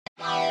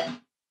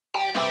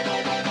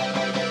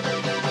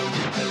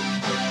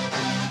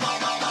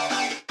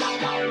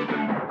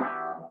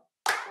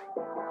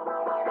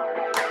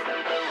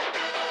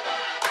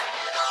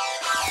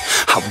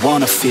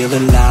wanna feel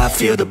alive,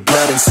 feel the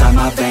blood inside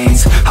my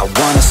veins. I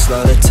wanna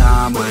slow the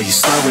time, will you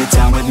slow it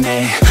down with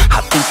me?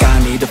 I think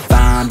I need to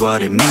find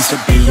what it means to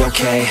be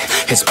okay.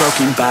 It's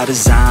broken by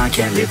design,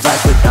 can't live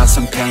life without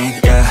some pain,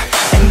 yeah.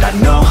 And I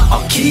know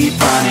I'll keep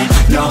running,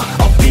 no,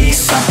 I'll be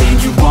something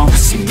you won't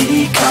see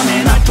me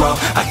coming. I grow,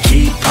 I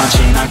keep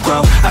punching, I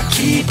grow, I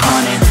keep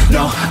hunting.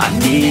 No, I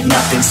need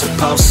nothing,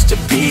 supposed to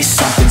be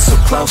something so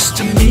close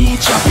to me.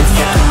 Jumping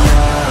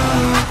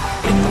out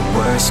in the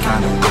worst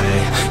kind of way.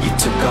 You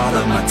took all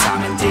of my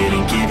time and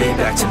didn't give it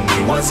back to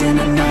me. Wasn't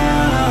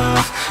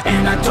enough,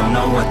 and I don't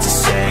know what to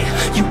say.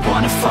 You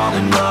wanna fall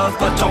in love,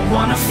 but don't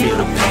wanna feel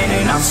the pain.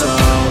 And I'm so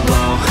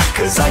low,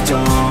 cause I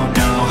don't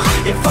know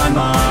if I'm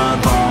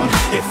alone,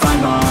 if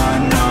I'm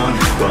unknown.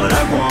 But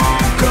I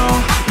won't go,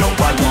 no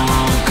I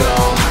won't go.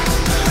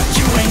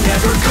 You ain't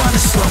never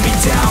gonna slow me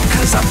down,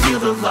 cause I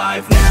feel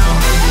alive now.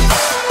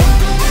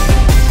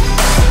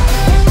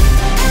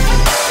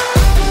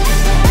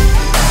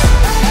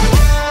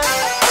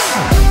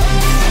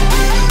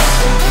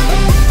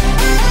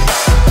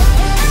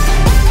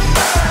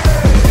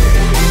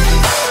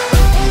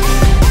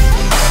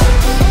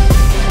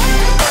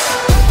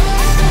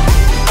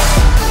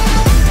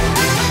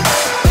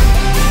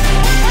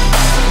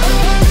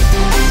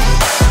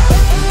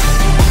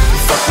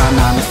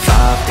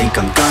 Think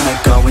I'm gonna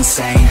go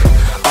insane.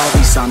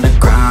 Always on the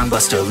grind,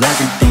 but still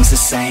everything's the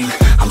same.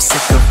 I'm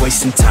sick of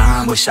wasting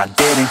time, wish I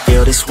didn't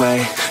feel this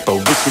way. But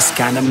with this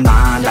kind of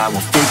mind, I will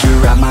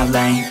figure out my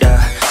lane,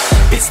 yeah.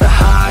 It's the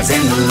highs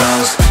and the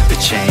lows, the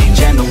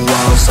change and the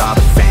woes. All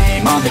the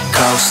fame on the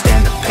coast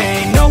and the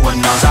pain no one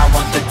knows. I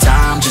want the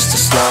time just to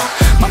slow,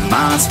 my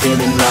mind's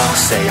feeling low.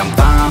 Say I'm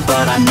fine,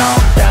 but I know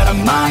that I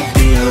might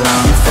be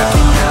alone. You felt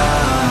me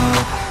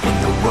out in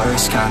the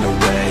worst kind of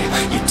way.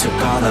 You took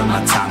all of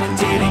my time and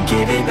didn't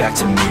give it back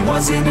to me.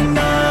 Wasn't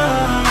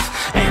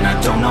enough, and I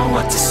don't know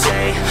what to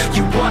say.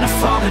 You wanna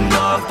fall in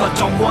love, but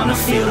don't wanna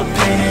feel the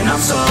pain. And I'm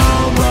so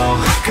low,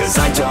 cause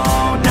I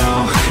don't know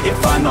if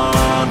I'm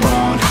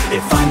alone,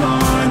 if I'm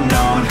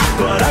unknown.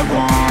 But I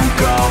won't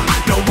go,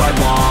 no I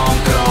won't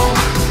go.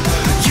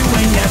 You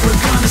ain't never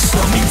gonna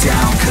slow me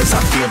down, cause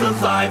I feel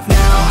alive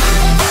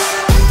now.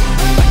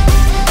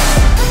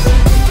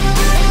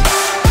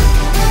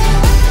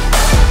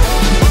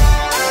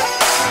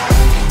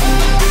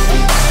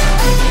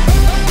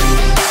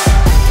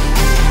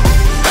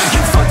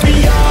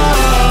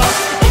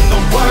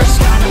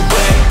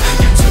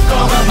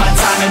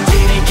 And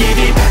didn't give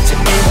it back to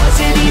me,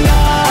 wasn't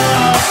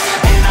enough.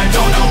 And I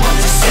don't know what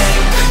to say.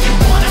 You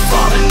wanna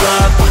fall in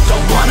love, but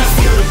don't wanna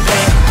feel the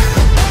pain.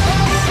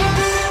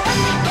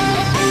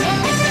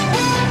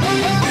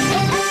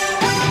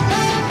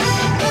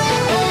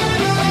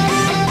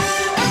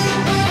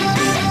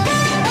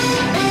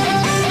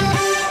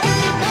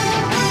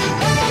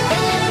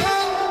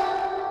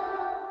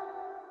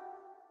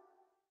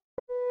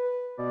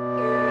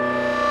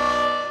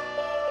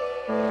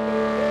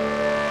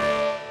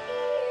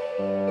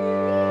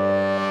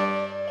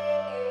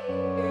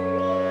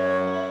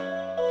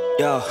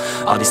 Yo,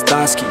 all these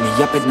thoughts keep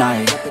me up at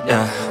night,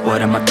 yeah.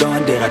 What am I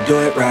doing, did I do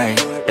it right,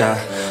 yeah.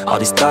 All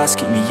these thoughts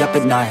keep me up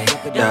at night,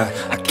 yeah.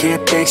 I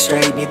can't think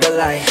straight, need the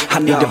light. I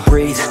need to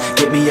breathe,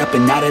 get me up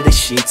and out of the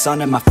sheets.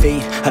 Onto my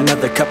feet,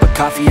 another cup of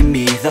coffee and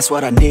me. That's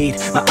what I need,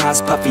 my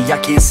eyes puffy, I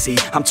can't see.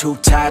 I'm too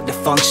tired to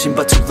function,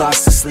 but too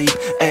lost to sleep.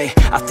 Ay,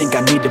 I think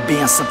I need to be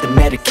on something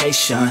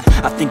medication.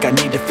 I think I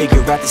need to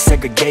figure out the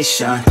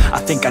segregation. I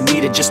think I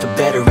needed just a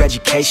better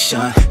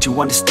education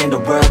to understand a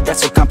world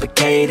that's so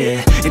complicated.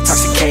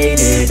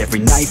 Intoxicated, every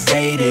night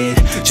faded,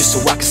 just so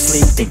I can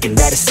sleep thinking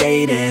that it's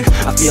sated.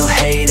 I feel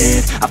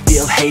hated, I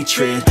feel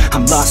hatred.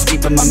 I'm lost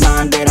deep in my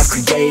mind that I've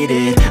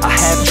created. I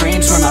have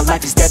dreams where my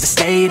life is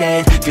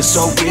devastated. Feel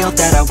so real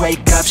that I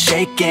wake up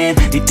shaking.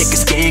 Need thicker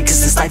skin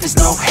cause this life is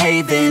no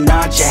haven.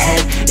 Nod your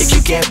head if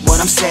you get what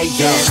I'm saying.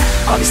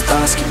 All these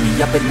thoughts keep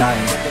me up at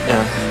night,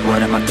 yeah.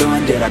 What am I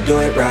doing, did I do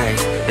it right,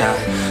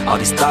 yeah. All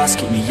these thoughts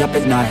keep me up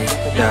at night,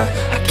 yeah.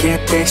 I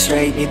can't think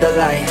straight, need the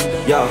light,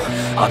 yo.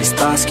 All these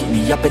thoughts keep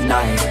me up at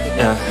night,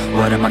 yeah.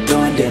 What am I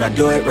doing, did I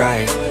do it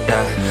right,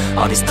 yeah.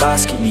 All these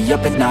thoughts keep me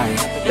up at night,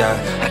 yeah.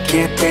 I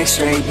can't think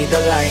straight, need the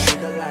light.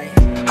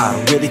 I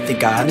don't really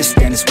think I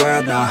understand this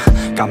world now.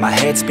 Got my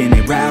head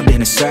spinning round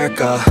in a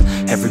circle.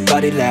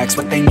 Everybody lacks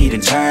what they need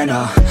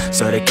internal,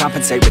 so they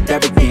compensate with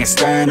everything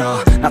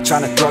external. Not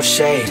trying to throw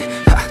shade,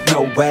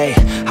 no way.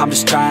 I'm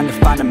just trying to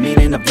find the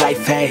meaning of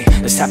life, hey.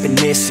 There's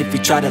happiness if you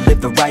try to live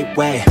the right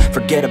way.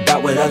 Forget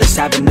about what others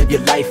have and live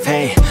your life,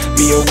 hey.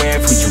 Be aware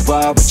of who you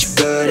are, what you're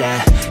good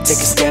at. Take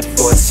a step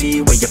forward,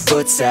 see where your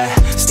foot's at.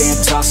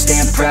 Stand tall,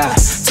 stand proud,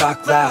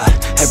 talk loud.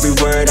 Every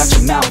word out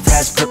your mouth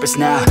has purpose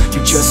now.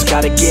 You just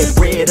gotta get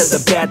rid of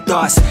the bad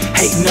thoughts.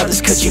 Hating others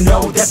cause you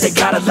know that they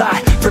gotta lie.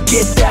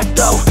 Forget that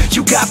though,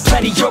 you got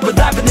plenty, you're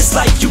alive in this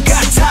life. You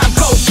got time,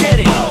 go get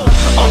it.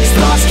 All these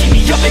thoughts keep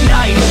me up at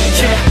night,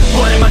 yeah.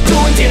 What am I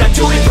doing, did I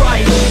do it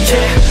right,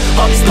 yeah.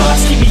 All these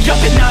thoughts keep me up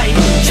at night,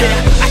 yeah.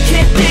 I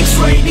can't think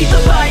straight, need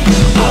the light.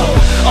 Oh,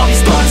 all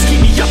these thoughts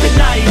keep me up at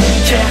night,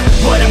 yeah.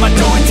 What am I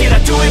doing, did I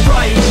do it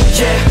right,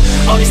 yeah.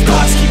 All these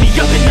thoughts keep me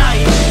up at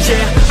night.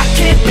 Yeah, I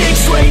can't think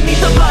straight, need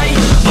the light.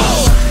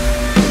 Oh.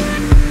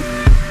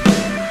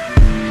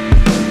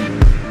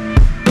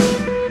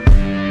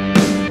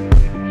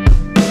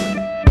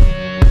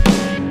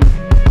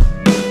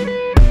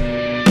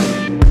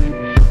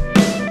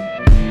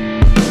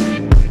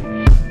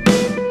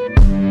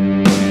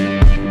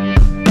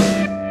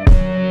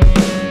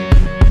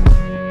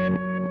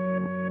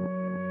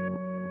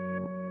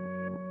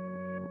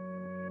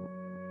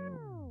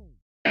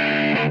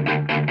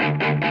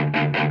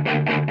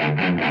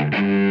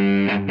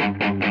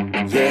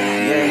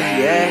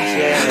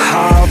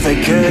 All the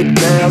good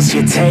girls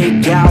you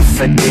take out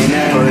for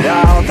dinner, but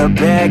all the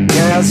bad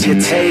girls you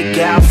take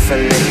out for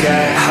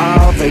liquor.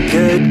 All the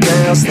good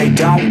girls, they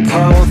don't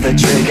pull the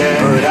trigger,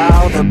 but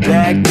all the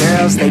bad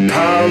girls, they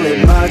pull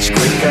it much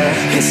quicker.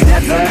 It's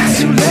never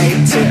too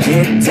late to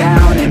get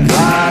down and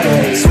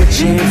party,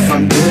 switching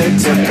from good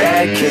to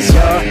bad, cause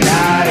you're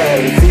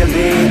naughty. Feel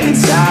it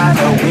inside,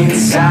 oh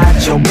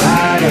inside your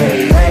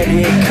body. Let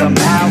it come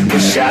out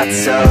with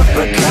shots of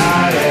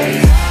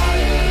Bacardi.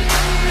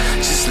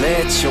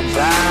 Let your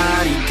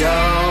body go.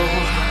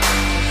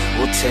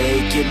 We'll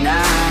take it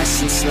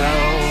nice and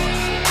slow.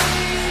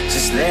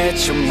 Just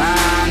let your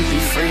mind be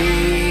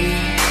free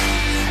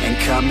and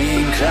come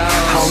in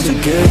close. All the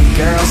good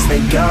girls,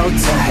 they go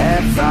to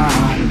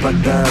heaven, but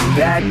the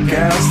bad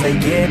girls, they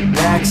get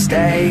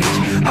backstage.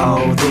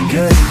 Oh, the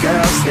good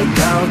girls, they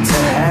go to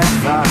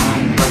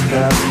heaven, but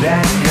the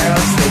bad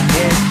girls, they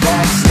get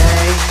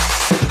backstage.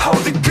 Oh,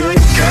 the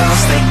good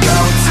girls, they go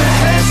to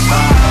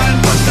heaven,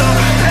 but the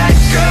bad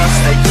girls,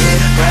 they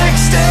get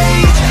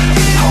backstage.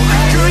 Oh,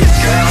 the good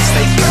girls,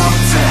 they go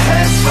to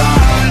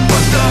heaven,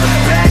 but the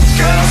bad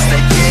girls,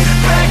 they get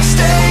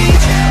backstage.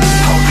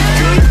 Oh, the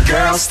good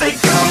girls, they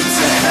go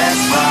to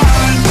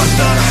heaven, but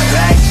the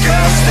bad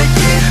girls, they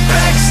get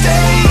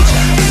backstage.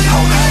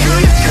 Oh, the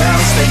good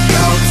girls, they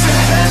go to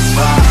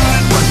heaven,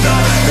 but the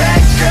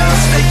bad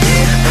girls, they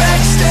get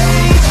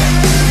backstage.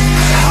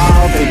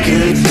 All the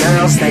good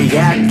girls, they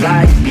act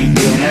like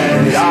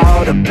beginners.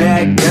 All the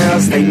bad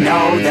girls, they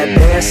know that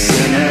they're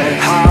sinners.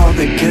 All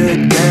the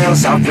good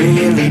girls are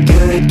really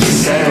good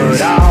kissers,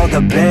 but all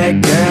the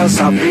bad girls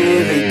are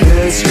really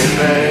good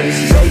strippers.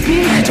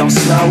 Baby, don't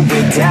slow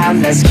it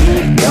down, let's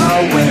keep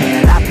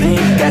going. I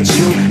think that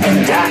you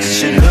and I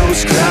should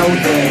lose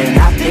clothing.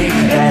 I think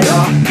that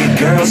all good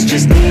girls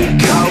just need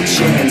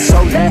coaching.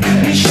 So let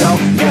me show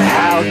you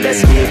how,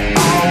 let's get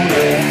on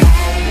it.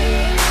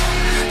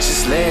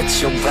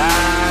 Let your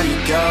body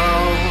go.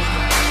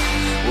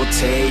 We'll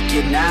take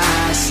it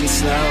nice and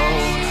slow.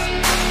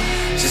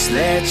 Just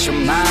let your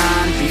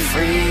mind be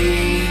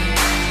free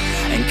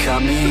and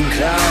come in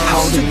close.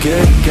 All the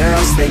good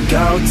girls, they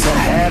go to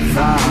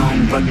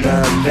heaven, but the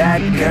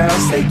bad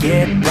girls, they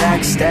get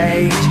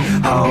backstage.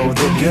 Oh,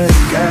 the good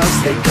girls,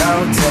 they go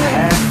to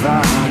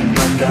heaven,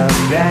 but the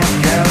bad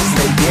girls,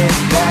 they get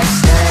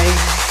backstage.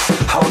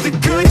 Oh, the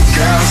good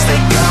girls,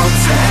 they go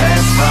to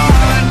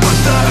heaven, but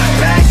the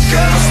bad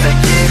girls, they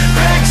get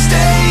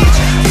backstage.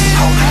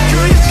 Oh, the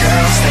good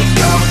girls, they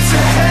go to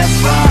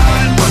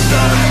heaven, but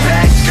the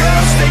bad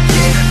girls, they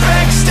get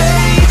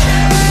backstage.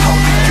 Oh,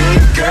 the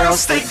good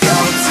girls, they go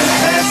to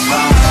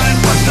heaven,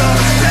 but the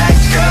bad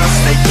girls,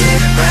 they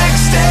get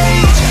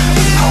backstage.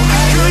 Oh,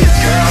 the good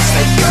girls,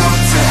 they go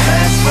to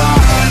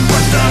heaven,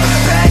 but the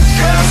bad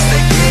girls,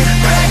 they get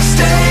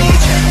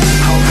backstage.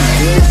 Oh, the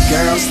good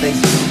girls, they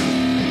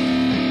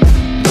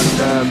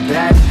the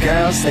bad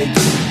girls, they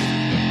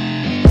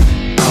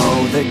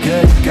oh, the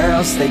good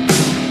girls, they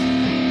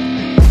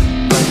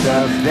but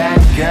the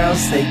bad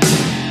girls, they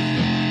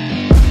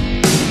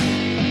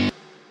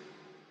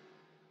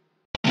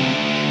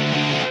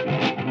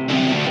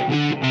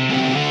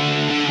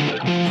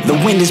the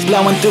wind is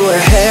blowing through her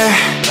hair.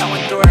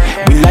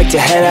 We like to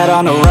head out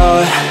on the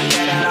road,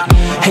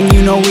 and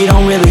you know we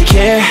don't really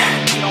care,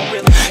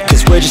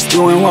 cause we're just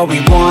doing what we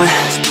want.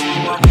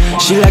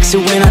 She likes it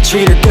when I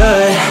treat her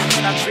good.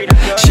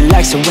 She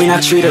likes it when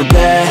I treat her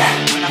bad.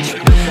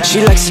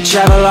 She likes to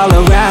travel all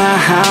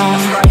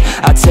around.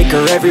 I take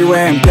her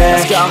everywhere and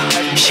back.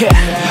 Yeah,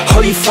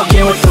 oh, you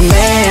fucking with the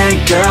man,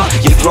 girl.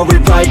 You throw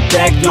it right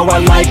back, no, I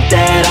like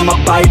that. I'ma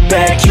bite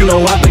back, you know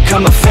I've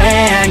become a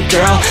fan,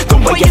 girl. The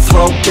way you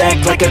throw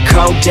back like a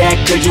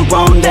Kodak, girl, you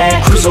own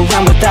that. Cruise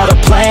around without a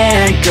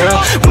plan,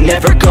 girl. We'll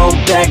never go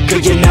back, girl,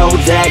 you know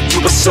that.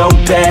 You were so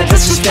bad,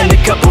 let's just spend a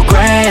couple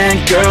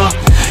grand, girl.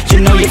 You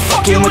know you're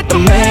fucking with the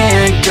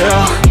man,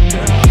 girl.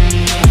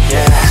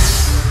 Yeah.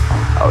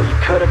 Oh, you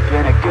could've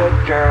been a good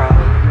girl,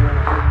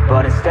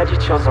 but instead you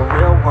chose a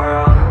real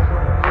world.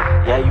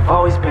 Yeah, you've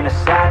always been a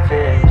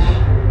savage.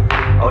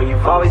 Oh,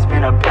 you've always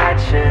been a bad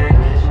chick.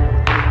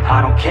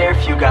 I don't care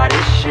if you got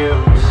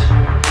issues.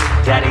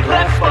 Daddy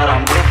left, but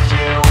I'm with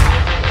you.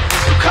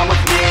 So come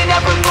with me and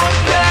never look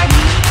back.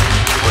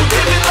 We're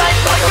living life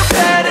like a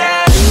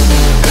badass.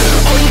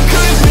 Oh, you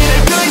could've been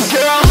a good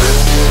girl,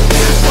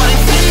 but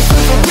instead you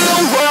chose a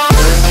real world.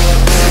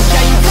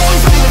 Yeah, you've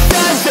always been a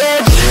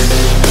savage.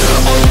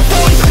 Oh, you've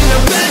always been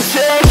a bad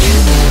chick.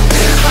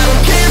 I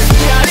don't care if you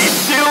got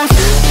issues.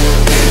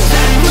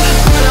 Daddy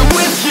left,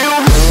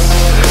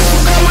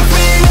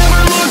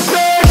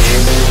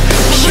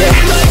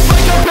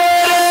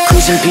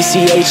 Cruising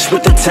PCH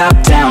with the top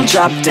down,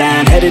 drop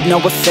down, headed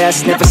nowhere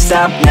fast, never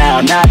stop now,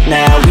 not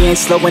now. We ain't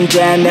slowing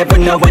down, never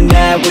knowing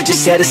that. We're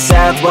just headed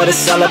south, what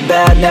it's all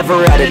about, never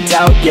out of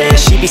doubt, yeah.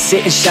 She be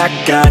sitting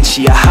shotgun,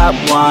 she a hot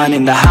one,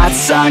 in the hot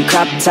sun,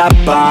 crop top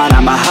on,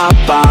 I'ma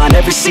hop on.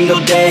 Every single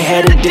day,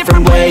 head a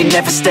different way,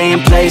 never stay in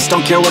place,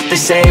 don't care what they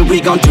say,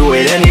 we gon' do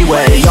it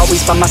anyway.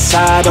 Always by my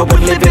side, oh we're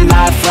living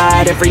life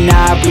right. Every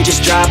night we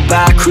just drive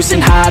by,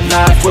 cruising high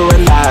life, we're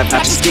alive.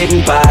 Not just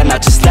getting by,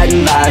 not just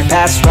letting life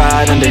pass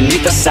right underneath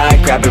the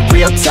side, grab it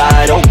real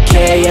tight.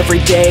 Okay, every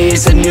day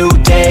is a new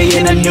day,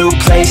 in a new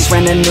place,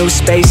 rent a new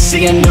space,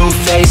 see a new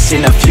face.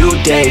 In a few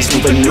days,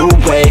 move a new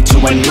way to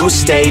a new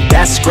state,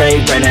 that's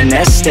great, rent an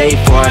estate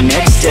for our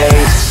next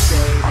date.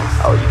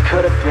 Oh, you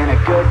could've been a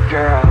good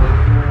girl,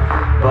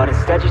 but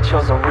instead you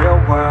chose a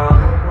real world.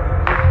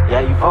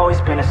 Yeah, you've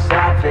always been a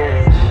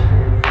savage,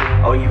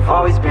 oh, you've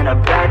always been a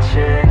bad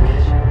chick.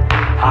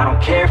 I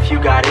don't care if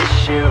you got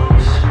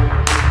issues,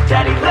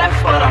 Daddy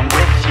left but I'm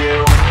with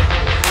you.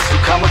 So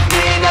come with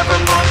me, never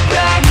look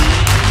back,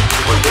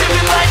 we're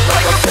living life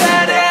like a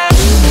badass.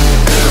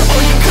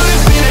 Oh, you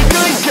could've been a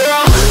good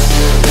girl,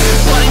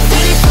 but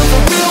instead you chose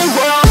a real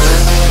world.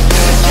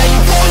 Yeah,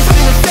 you've always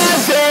been a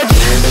savage,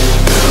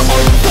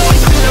 oh, you've always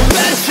been a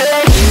bad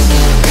chick.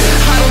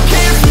 I don't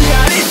care if you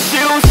got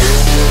issues,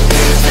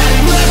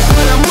 Daddy left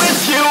but I'm with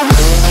you.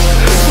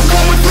 So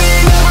come with me,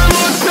 never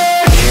look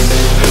back,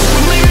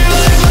 we're living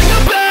life like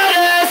a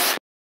badass.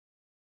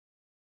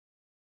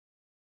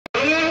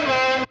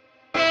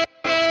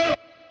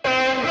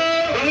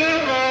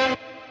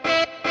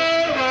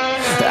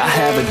 I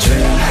have a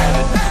dream,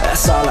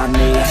 that's all I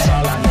need.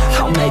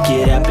 I'll make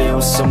it happen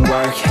with some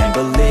work and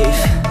belief.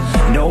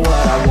 Know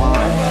what I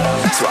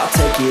want, so I'll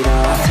take it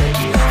on.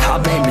 I'll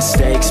make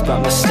mistakes, but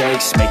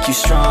mistakes make you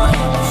strong.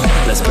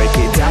 Let's break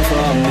it down for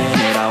a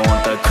minute. I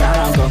want the crown,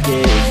 I'm gon'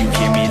 get it. You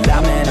hear me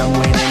loud, man, I'm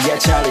winning. Yeah,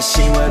 Charlie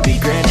Sheen will be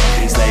grinning.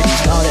 These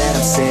ladies know that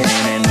I'm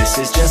sinning, and this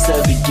is just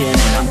the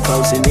beginning. I'm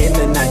closing in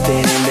the night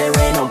inning, there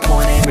ain't no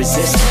point in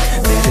resisting.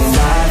 Living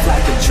life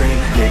like a dream,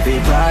 live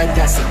it right,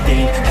 that's the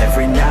thing.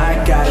 Every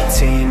night got a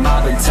team,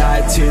 I've been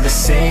tied to the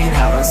scene.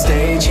 Out on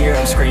stage, here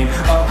I'm screaming,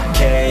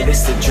 okay,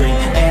 this the dream.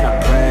 And I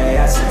pray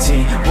as a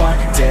team, one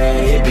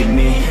day it'd be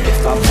me.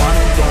 If I want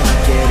it, then I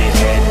get it.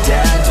 Head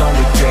down, don't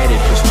regret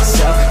it. Push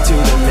myself to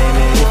the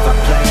limit. If I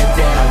play it,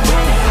 then I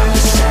win it. I'm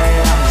just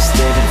saying, I'm just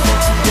living for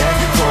today.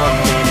 For a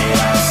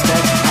minute, I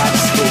respect, I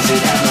just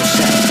visit, have no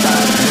shame, I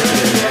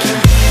live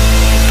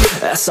it.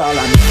 That's all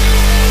I need.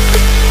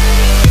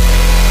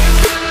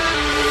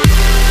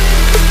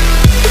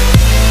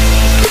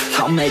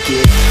 I'll make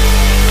it.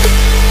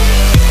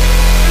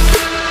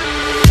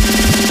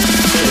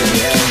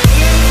 Yeah,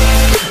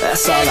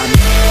 that's all I need.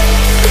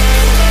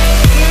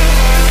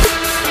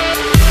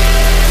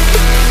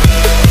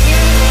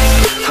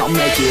 I'll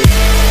make it.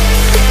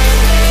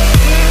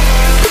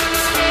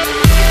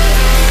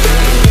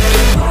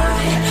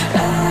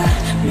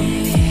 At me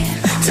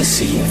to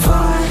see if I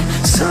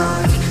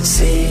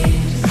succeed,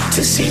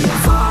 to see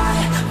if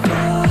I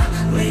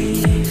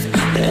believe.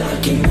 They're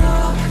looking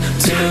up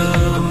to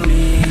me.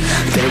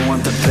 They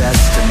want the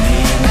best of me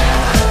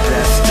now,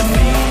 best of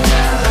me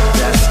now,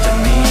 best of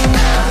me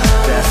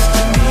now, best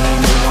of me.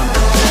 They want the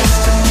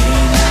best of me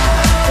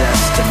now,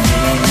 best of me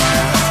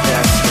now,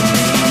 best of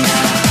me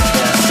now,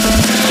 best of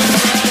me.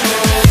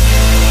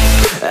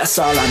 That's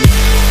all I need.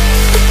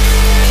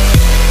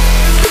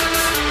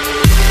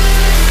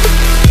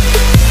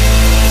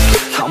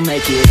 I'll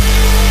make it.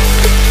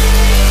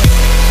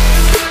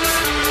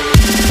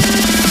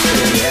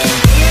 Yeah,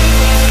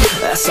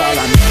 that's all I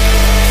need.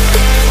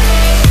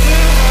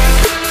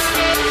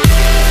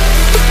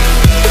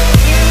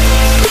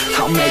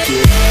 I'll make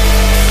it.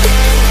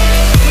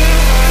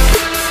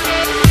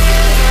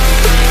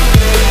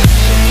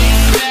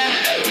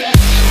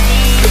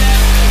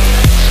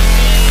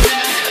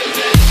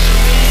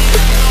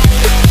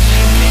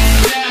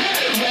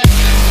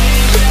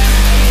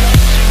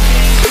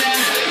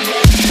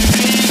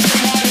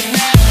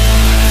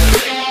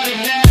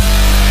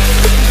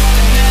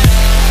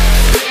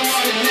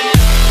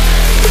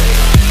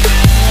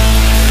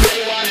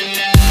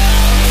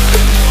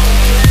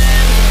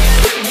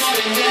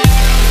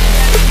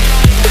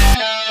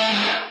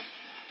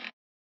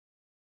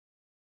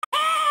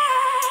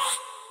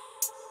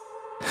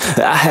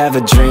 I have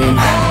a dream,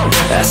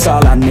 that's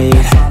all I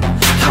need.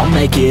 I'll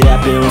make it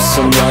happen with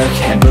some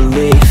work and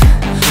belief.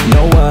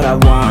 Know what I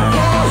want,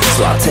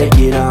 so I'll take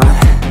it on.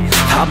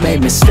 I'll make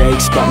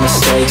mistakes, but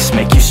mistakes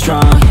make you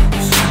strong.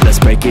 Let's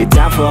break it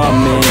down for a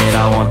minute.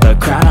 I want the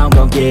crown, I'm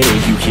gon' get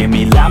it. You hear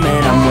me loud,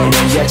 man, I'm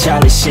winning. Yeah,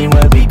 Charlie Sheen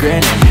will be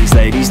grinning. These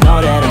ladies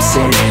know that I'm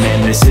sinning,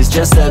 and this is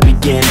just the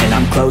beginning.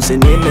 I'm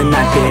closing in the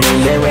ninth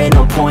inning, there ain't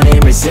no point in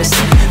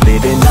resisting.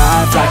 Living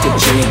life like a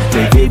dream,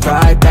 live it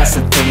right, that's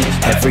the thing.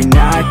 Every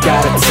night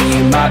got a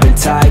team, I've been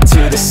tied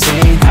to the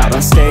scene. Out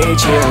on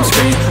stage, here I'm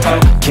screaming,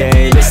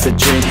 okay, this the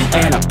dream.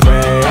 And I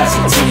pray as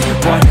a team,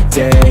 one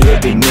day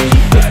it'd be me.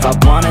 If I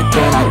want it,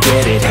 then I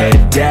get it.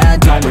 Head down,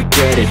 don't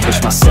regret it.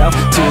 Push myself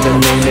to the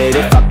limit.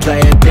 If I play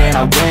it, then and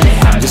I win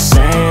it. I'm just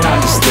saying,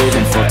 I'm just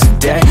living for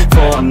today.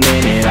 For a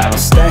minute, I don't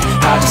stay,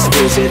 I just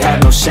visit,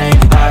 have no shame,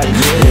 I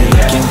admit it.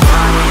 Looking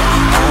right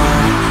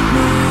at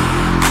me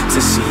to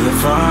see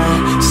if I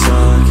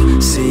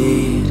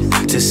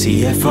succeed, to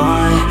see if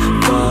I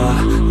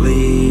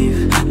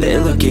believe.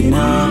 They're looking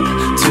up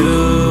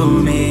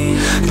to me.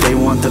 They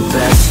want the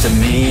best of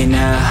me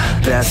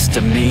now, best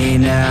of me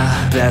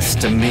now,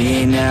 best of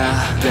me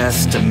now,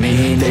 best of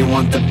me. They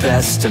want the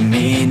best of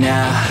me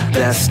now,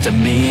 best of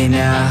me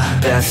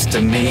now, best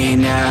of me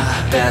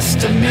now,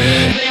 best of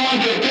me. They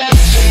want the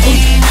best of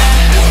me now.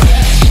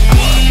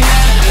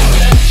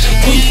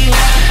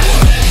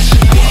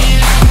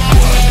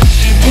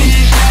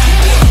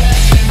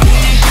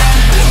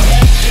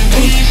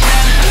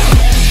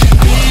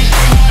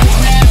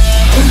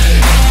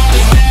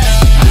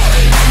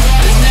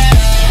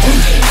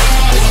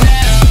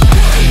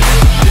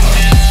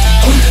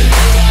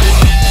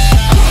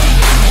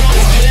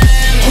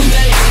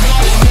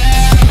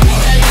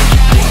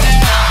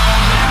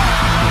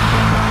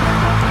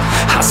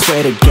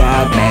 Swear to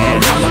God,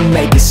 man, I'ma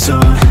make it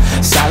soon.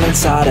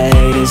 Silence all the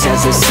haters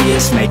as they see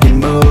us making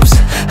moves.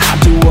 I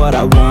do what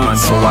I want,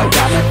 so I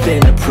got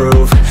nothing to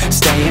prove.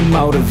 Staying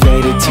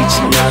motivated,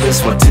 teaching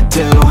others what to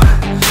do.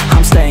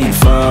 I'm staying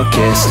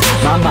focused,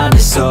 my mind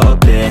is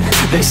open.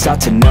 They start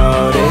to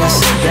notice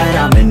that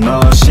I'm in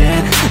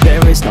motion.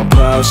 There is no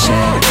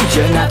potion,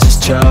 you're not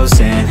just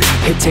chosen.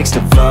 It takes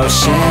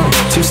devotion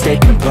to stay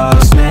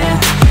composed, man.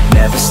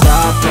 Never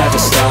stop,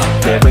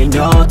 there ain't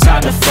no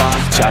time to fall.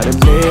 Try to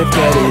live,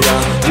 get it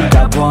all, you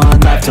got one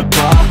life to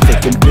ball.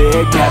 Thinking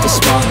big, never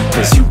small,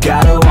 cause you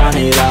gotta want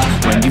it all.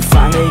 When you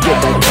finally get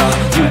that call,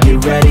 you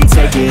get ready,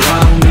 take it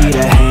all. Need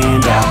a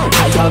hand out,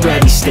 I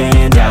already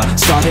stand out.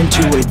 Starting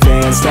to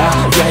advance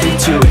now, ready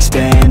to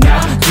expand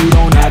now. You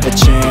don't have a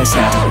chance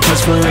now,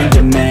 cause we're in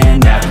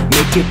demand now.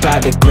 Make it by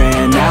the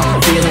grand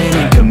now, feeling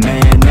in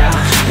command now.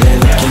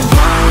 They're looking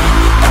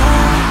right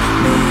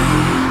at me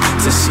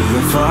to see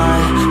if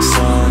I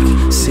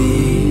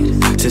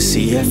succeed, to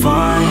see if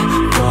I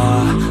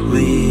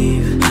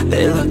believe.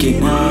 They're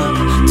looking up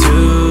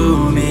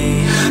to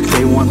me.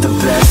 They want the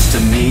best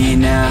of me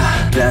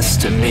now,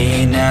 best of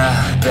me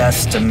now,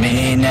 best of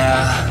me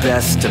now,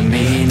 best of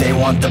me. They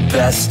want the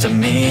best of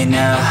me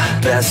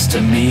now, best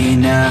of me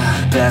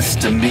now,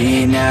 best of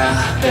me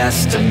now,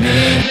 best of me.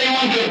 They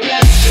want the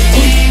best of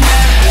me now.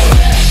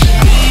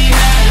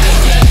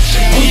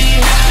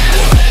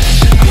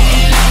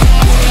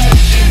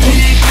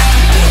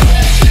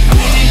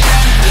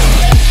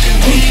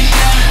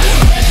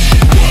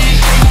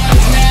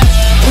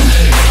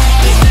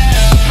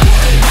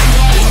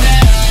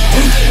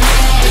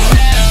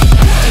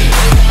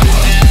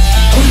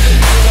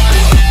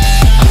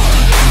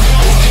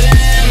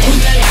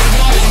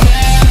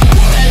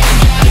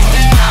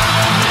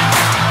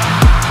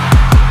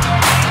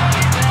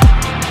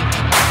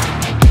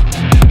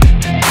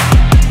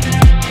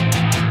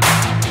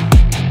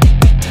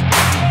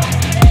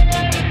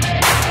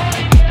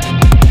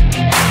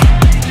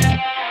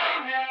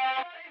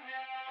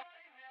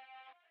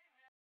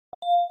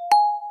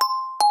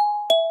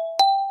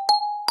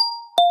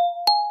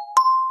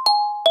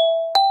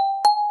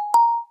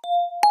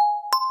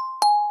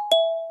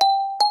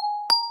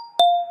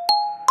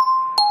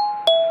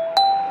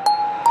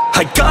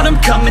 I got them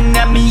coming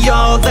at me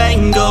all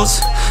angles.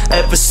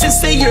 Ever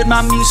since they heard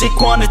my music,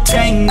 wanna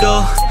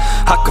tangle.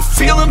 I can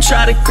feel them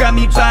try to grab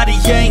me by the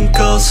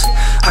ankles.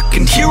 I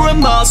can hear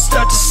them all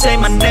start to say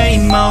my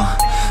name, oh.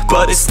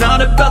 But it's not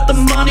about the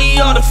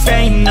money or the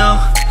fame, no.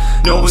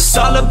 No, it's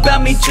all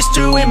about me just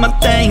doing my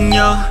thing,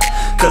 yo.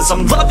 Cause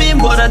I'm loving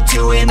what I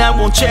do and that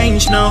won't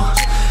change, no.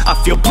 I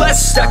feel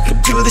blessed, I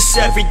could do this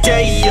every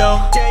day, yo.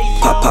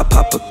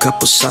 Pop a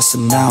couple shots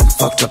and now I'm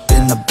fucked up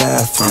in the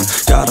bathroom.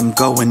 Got them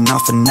going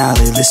off and now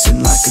they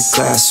listen like a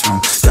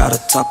classroom. Gotta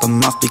top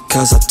them off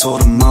because I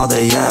told them all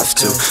they have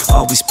to.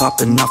 Always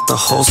popping off the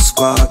whole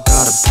squad,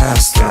 gotta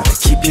pass. Gotta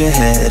keep your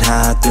head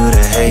high through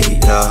the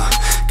hate, yo.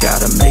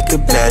 Gotta make a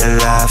better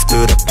life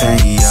through the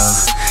pain, yo.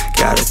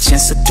 Got a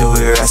chance to do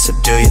it right, so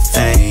do your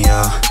thing,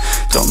 yo.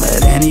 Don't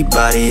let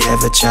anybody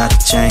ever try to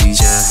change,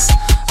 yeah.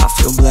 I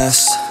feel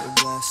blessed,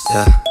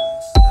 yeah.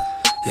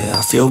 Yeah,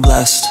 I feel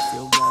blessed,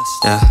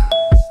 yeah.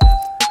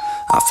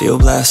 I feel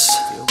blessed,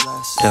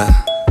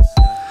 yeah.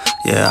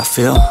 Yeah, I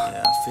feel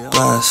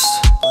blessed,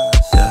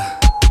 yeah.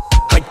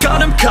 I got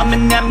them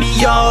coming at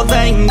me all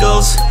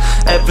angles.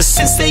 Ever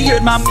since they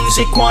heard my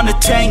music, wanna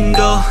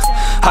tangle.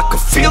 I can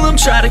feel them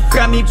try to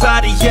grab me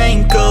by the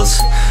ankles.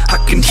 I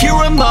can hear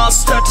them all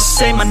start to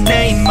say my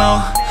name,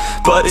 oh.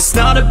 But it's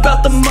not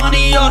about the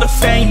money or the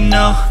fame,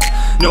 no.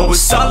 No,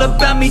 it's all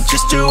about me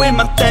just doing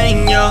my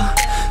thing, yo.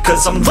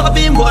 Cause I'm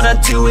loving what I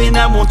do and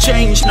that won't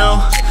change, no.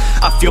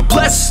 I feel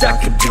blessed, I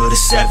could do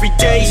this every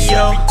day,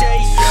 yo.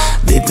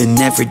 Living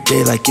every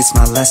day like it's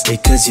my last day,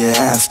 cause you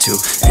have to.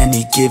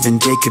 Any given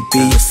day could be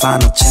your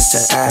final chance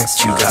to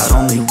act. You got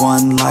only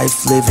one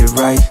life, live it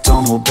right,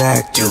 don't hold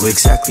back. Do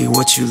exactly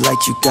what you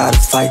like, you gotta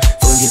fight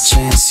for your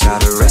chance. You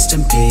gotta rest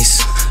in peace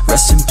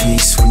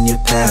when you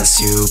pass.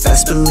 You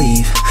best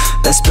believe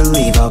Best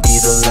believe I'll be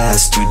the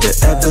last dude to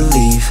ever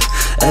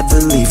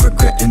leave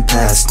regretting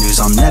past news.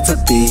 I'll never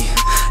be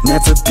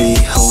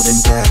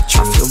holding back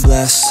truth. I feel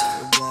blessed,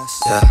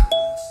 yeah,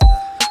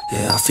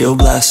 yeah, I feel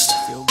blessed,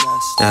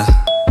 yeah,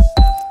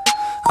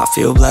 I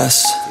feel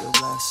blessed,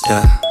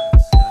 yeah,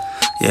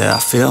 yeah, I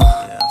feel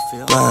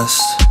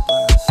blessed,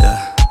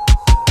 yeah.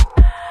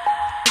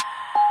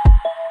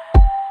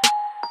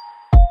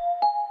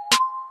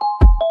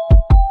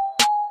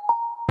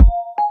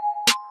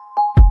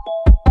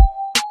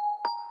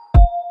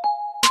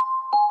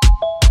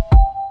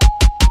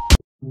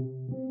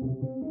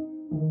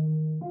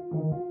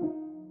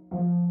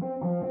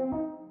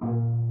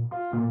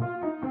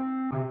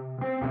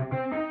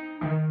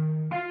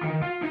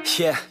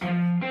 Yeah,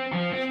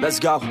 let's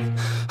go.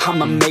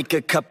 I'ma make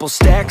a couple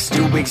stacks,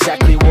 do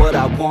exactly what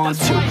I want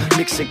to.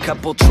 Mix a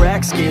couple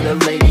tracks, get a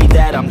lady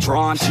that I'm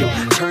drawn to.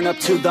 Turn up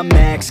to the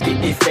max, get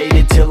me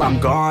faded till I'm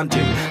gone,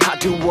 dude. I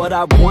do what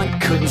I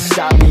want, couldn't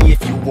stop me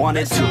if you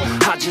wanted to.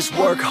 I just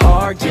work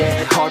hard,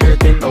 yeah, harder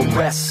than the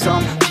rest.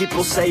 Some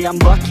people say I'm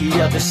lucky,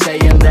 others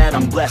saying that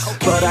I'm blessed.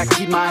 But I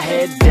keep my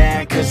head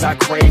down, cause I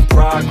crave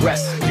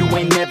progress. You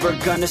ain't never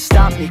gonna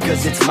stop me,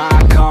 cause it's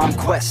my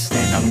conquest.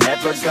 And I'm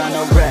never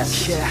gonna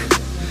rest, yeah.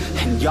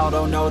 And y'all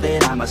don't know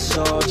that I'm a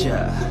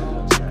soldier.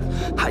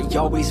 I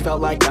always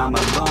felt like I'm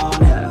a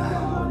loner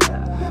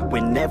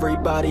when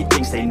everybody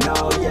thinks they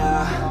know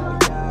ya,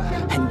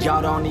 and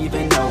y'all don't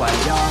even know I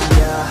own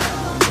ya.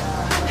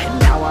 And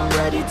now I'm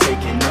ready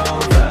taking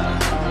over,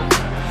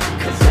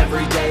 cause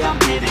every day I'm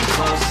getting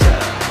closer.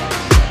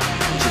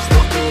 Just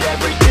look at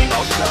everything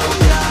I'll show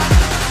ya.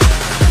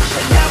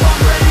 And now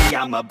I'm ready,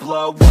 I'ma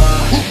blow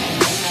up.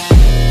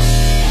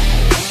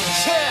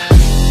 Yeah.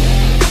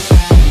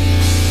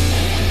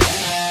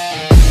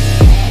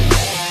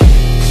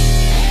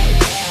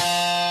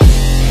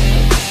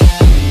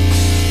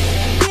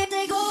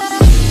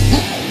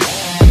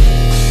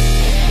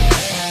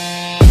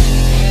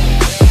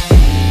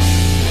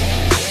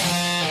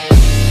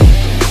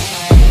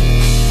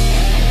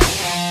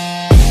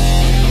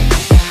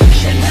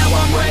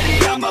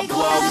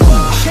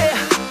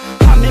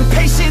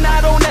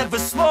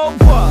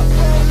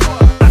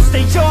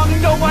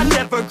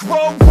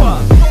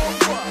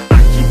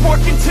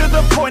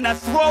 I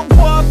throw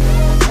up,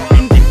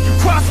 and if you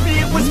cross me,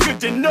 it was good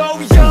to know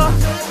ya.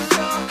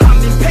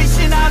 I'm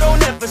impatient, I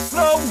don't ever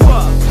slow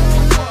up.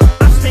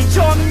 I stay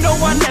young, no,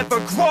 I never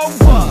grow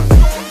up.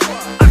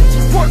 I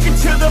keep working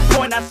to the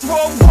point I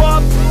throw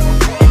up,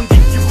 and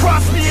if you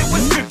cross me, it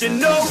was good to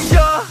know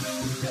ya.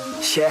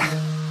 Yeah,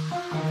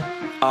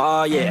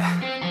 oh yeah,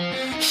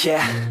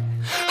 yeah.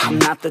 I'm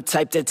not the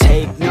type to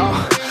take no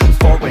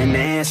for an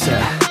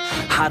answer.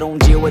 I don't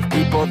deal with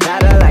people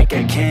that are like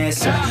a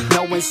cancer.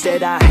 No,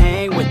 instead I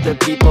hang with the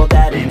people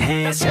that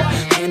enhance ya.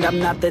 And I'm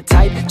not the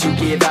type to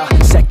give out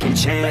second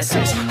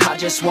chances. I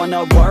just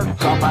wanna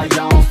work on my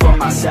own for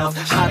myself.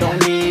 I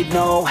don't need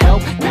no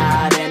help,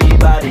 not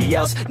anybody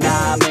else.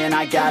 Nah, man,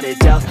 I got it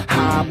dealt.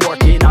 I'm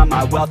working on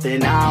my wealth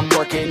and I'm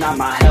working on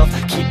my health.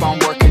 Keep on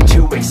working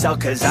to excel,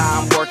 cause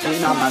I'm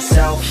working on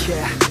myself.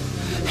 Yeah,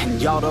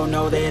 and y'all don't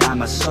know that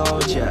I'm a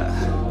soldier.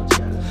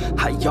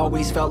 I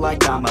always felt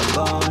like I'm a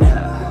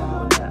loner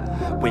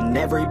when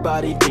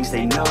everybody thinks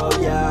they know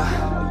ya,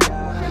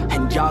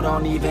 and y'all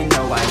don't even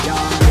know I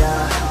own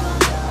ya.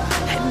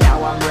 And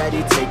now I'm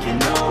ready taking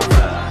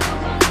over,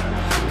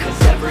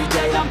 cause every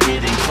day I'm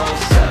getting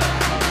closer.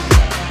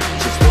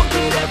 Just look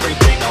at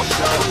everything I'll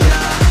show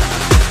ya.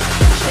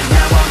 And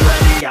now I'm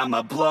ready,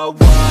 I'ma blow up.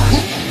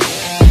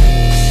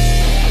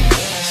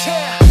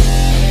 Yeah.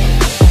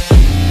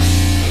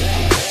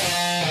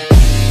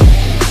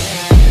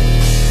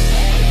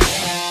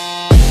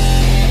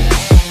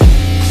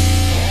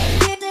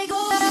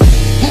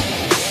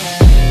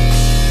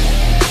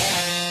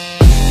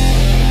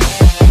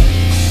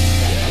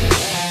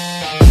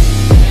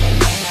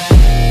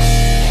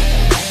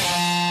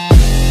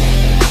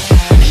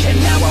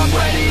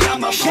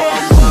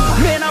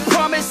 Man, I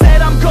promise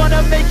that I'm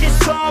gonna make it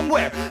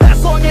somewhere.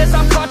 As long as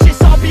I'm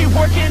conscious, I'll be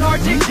working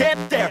hard to get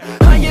there.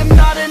 I am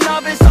not a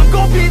novice, I'm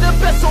gonna be the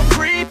best, so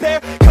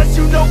prepare. Cause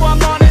you know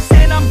I'm honest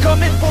and I'm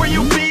coming for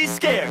you, be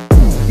scared.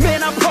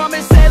 Man, I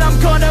promise that I'm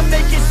gonna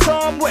make it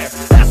somewhere.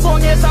 As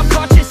long as I'm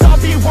conscious, I'll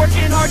be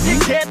working hard to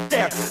get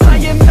there. I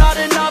am not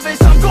a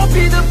novice, I'm gonna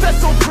be the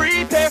best, so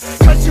prepare.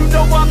 Cause you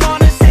know I'm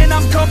honest and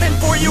I'm coming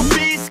for you,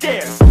 be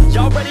scared.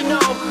 Y'all already know.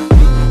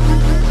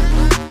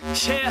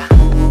 Yeah,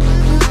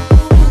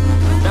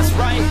 that's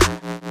right.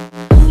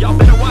 Y'all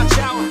better watch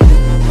out.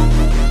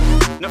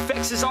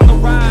 NFX is on the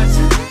rise.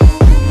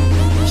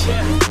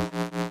 Yeah.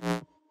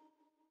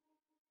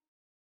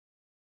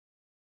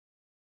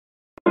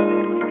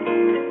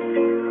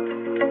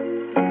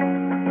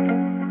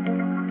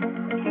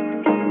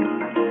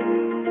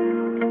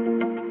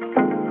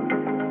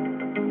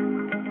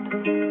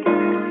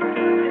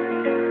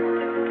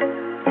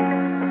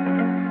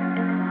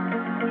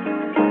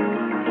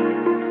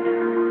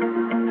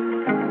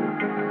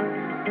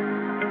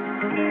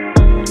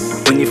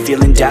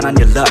 feeling down on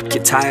your luck,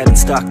 you're tired and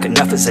stuck,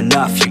 enough is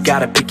enough. You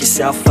gotta pick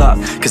yourself up,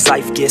 cause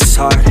life gets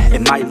hard.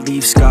 It might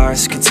leave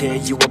scars, can tear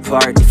you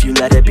apart if you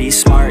let it be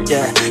smart,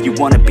 yeah. You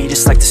wanna be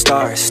just like the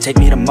stars, take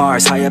me to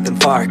Mars, high up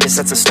and far, cause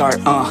that's a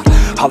start,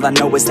 All I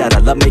know is that I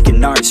love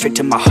making art, straight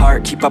to my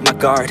heart, keep up my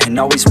guard, and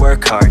always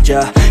work hard,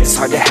 yeah. It's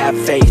hard to have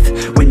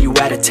faith when you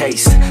had a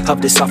taste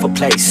of this awful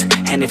place,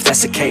 and if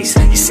that's the case,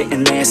 you're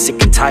sitting there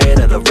sick and tired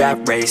of the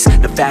rat race.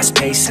 The fast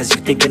pace has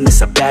you thinking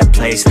this a bad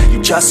place.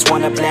 You just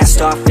wanna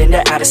blast off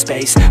into outer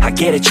space. I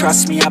get it,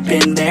 trust me, I've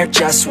been there,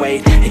 just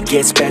wait. It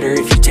gets better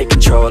if you take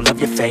control of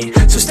your fate.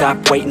 So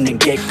stop waiting and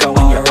get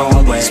going your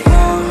own way. These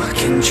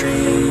broken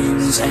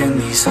dreams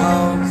and these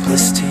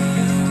hopeless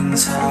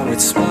teens, how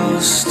it's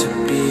supposed to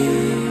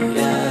be,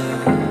 yeah.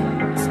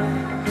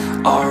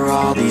 Are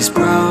all these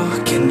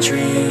broken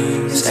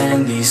dreams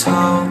and these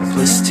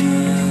hopeless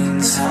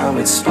teens how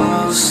it's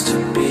supposed to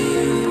be,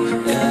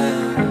 yeah.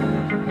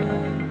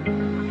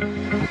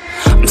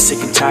 I'm sick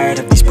and tired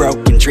of these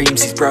broken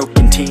dreams, these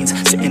broken teens,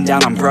 sitting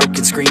down on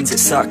broken screens. It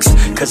sucks,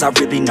 cause I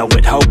really know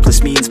what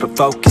hopeless means, but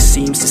focus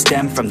seems to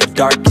stem from the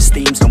darkest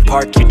themes. Don't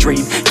park your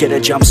dream, get a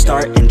jump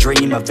start and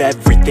dream of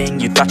everything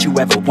you thought you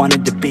ever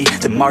wanted to be.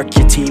 Then mark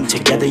your team,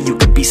 together you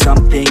can be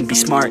something. Be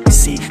smart and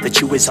see that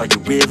you is all you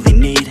really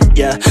need,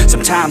 yeah.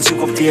 Sometimes you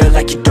gon' feel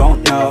like you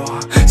don't know,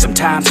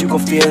 sometimes you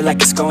gon' feel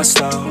like it's going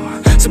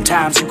slow,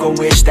 sometimes you gon'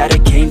 wish that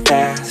it came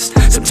fast,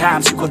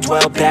 sometimes you gon'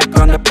 dwell back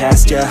on the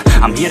past, yeah.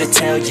 I'm here to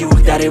tell you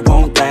that it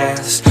won't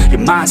last. Your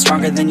mind's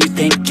stronger than you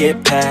think,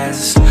 get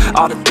past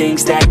all the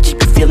things that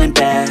keep you feeling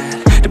bad,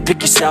 to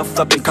pick yourself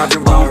up and carve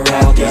your own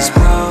path, all these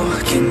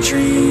broken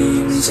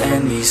dreams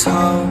and these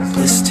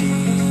hopeless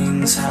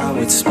teens how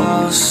it's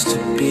supposed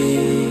to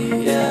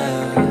be,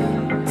 yeah.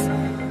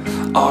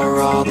 Are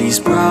all these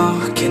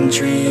broken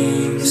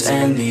dreams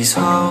and these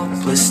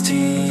hopeless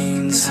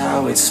teens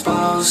how it's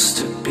supposed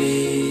to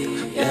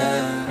be,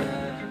 yeah.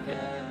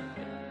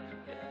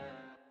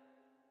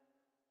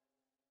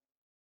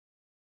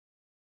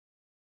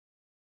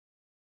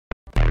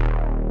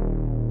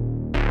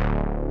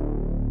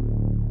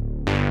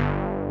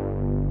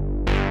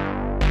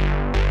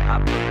 I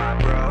put my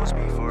bros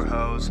before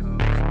hoes.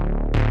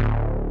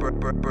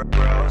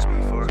 Bros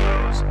before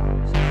hoes.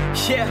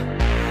 Yeah,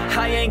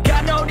 I ain't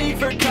got no need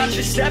for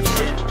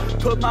contraception.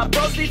 Put my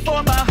bros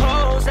before my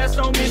hoes, that's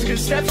no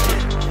misconception.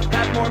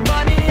 Have more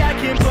money I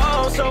can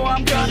blow, so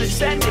I'm gonna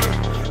send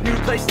it. New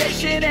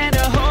PlayStation and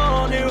a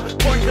whole new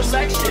porn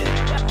collection.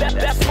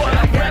 That's what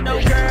I got,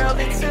 no girl,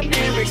 it's a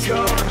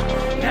miracle.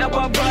 Now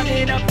I'm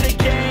running up the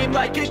game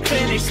like a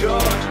clinical.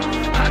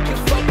 I can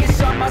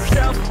focus on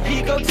myself,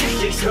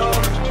 egotistical.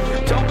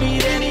 Don't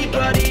need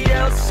anybody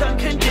else,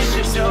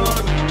 unconditional.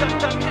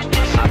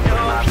 I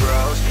put my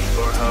bros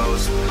before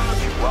hoes,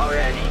 you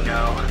already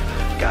know.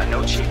 Got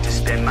no cheap to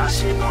spend my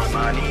shit, more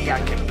money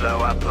I can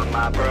blow. I put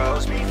my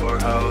bros before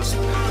hoes,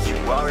 you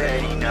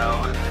already know.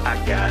 I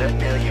got a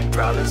million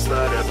problems,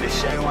 but a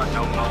bitch ain't want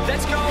no more.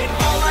 Let's go! And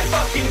all I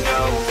fucking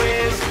know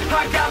is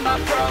I got my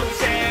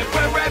bros, and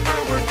wherever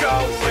we're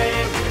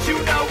going, you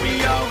know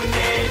we own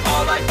it.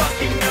 All I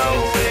fucking know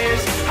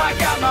is I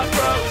got my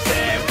bros,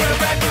 and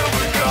wherever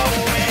we're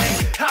going,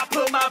 I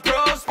put my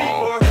bros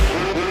before.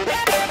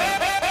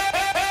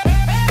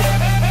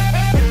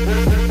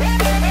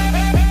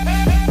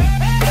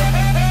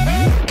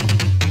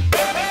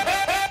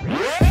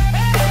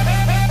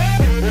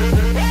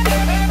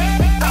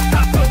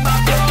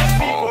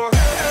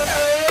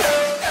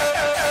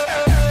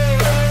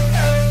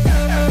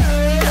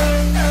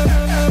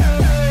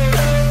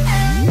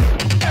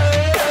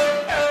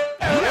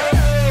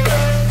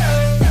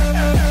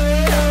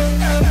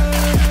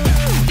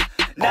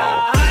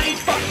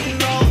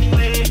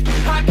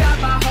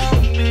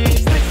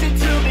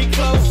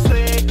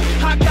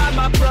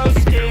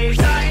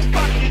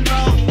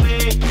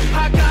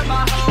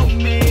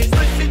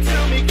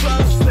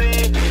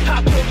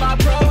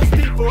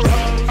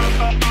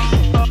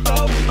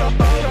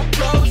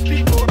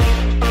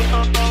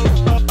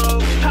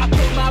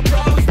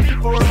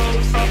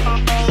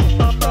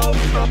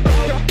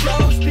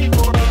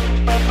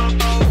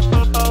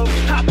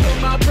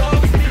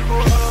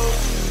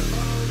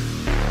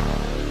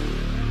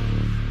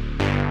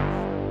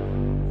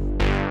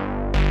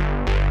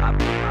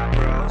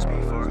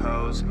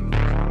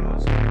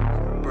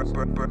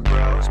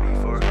 Bros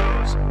before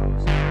hoes.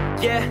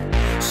 Yeah,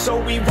 so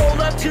we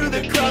roll up to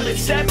the club at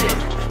 7.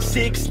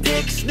 6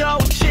 dicks, no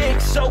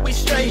chicks, so we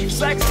straight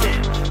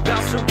flexing.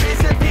 Bouncer is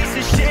a piece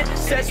of shit,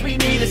 says we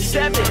need a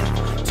 7.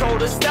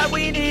 Told us that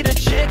we need a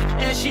chick,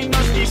 and she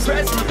must be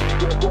present.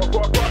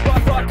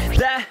 Fuck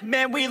that,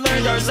 man, we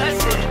learned our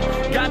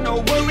lesson. Got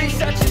no worries,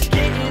 such as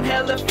getting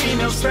hella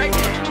females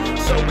pregnant.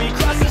 So we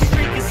cross the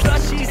street and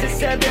slushies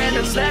at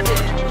 7-Eleven.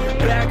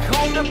 Back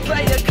home to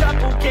play a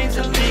couple games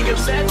of League of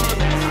Legends.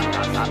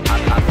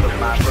 I put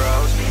my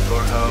bros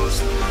before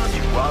hoes,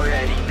 you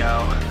already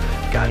know.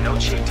 Got no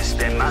cheap to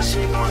spend my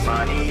shit, more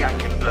money I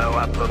can blow.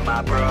 I put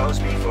my bros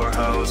before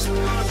hoes,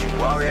 you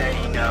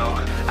already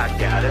know. I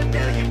got a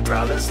million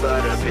problems,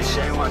 but a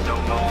bitch ain't want no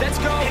more. Let's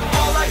go! And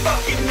all I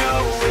fucking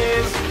know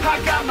is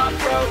I got my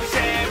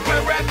frozen.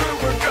 Wherever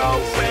we're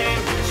going,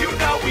 you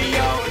know we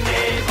own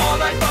it.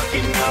 All I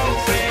fucking know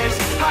is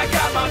I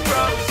got my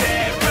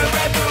frozen.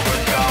 Wherever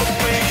we're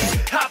going,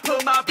 I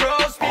put my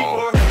bros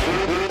before.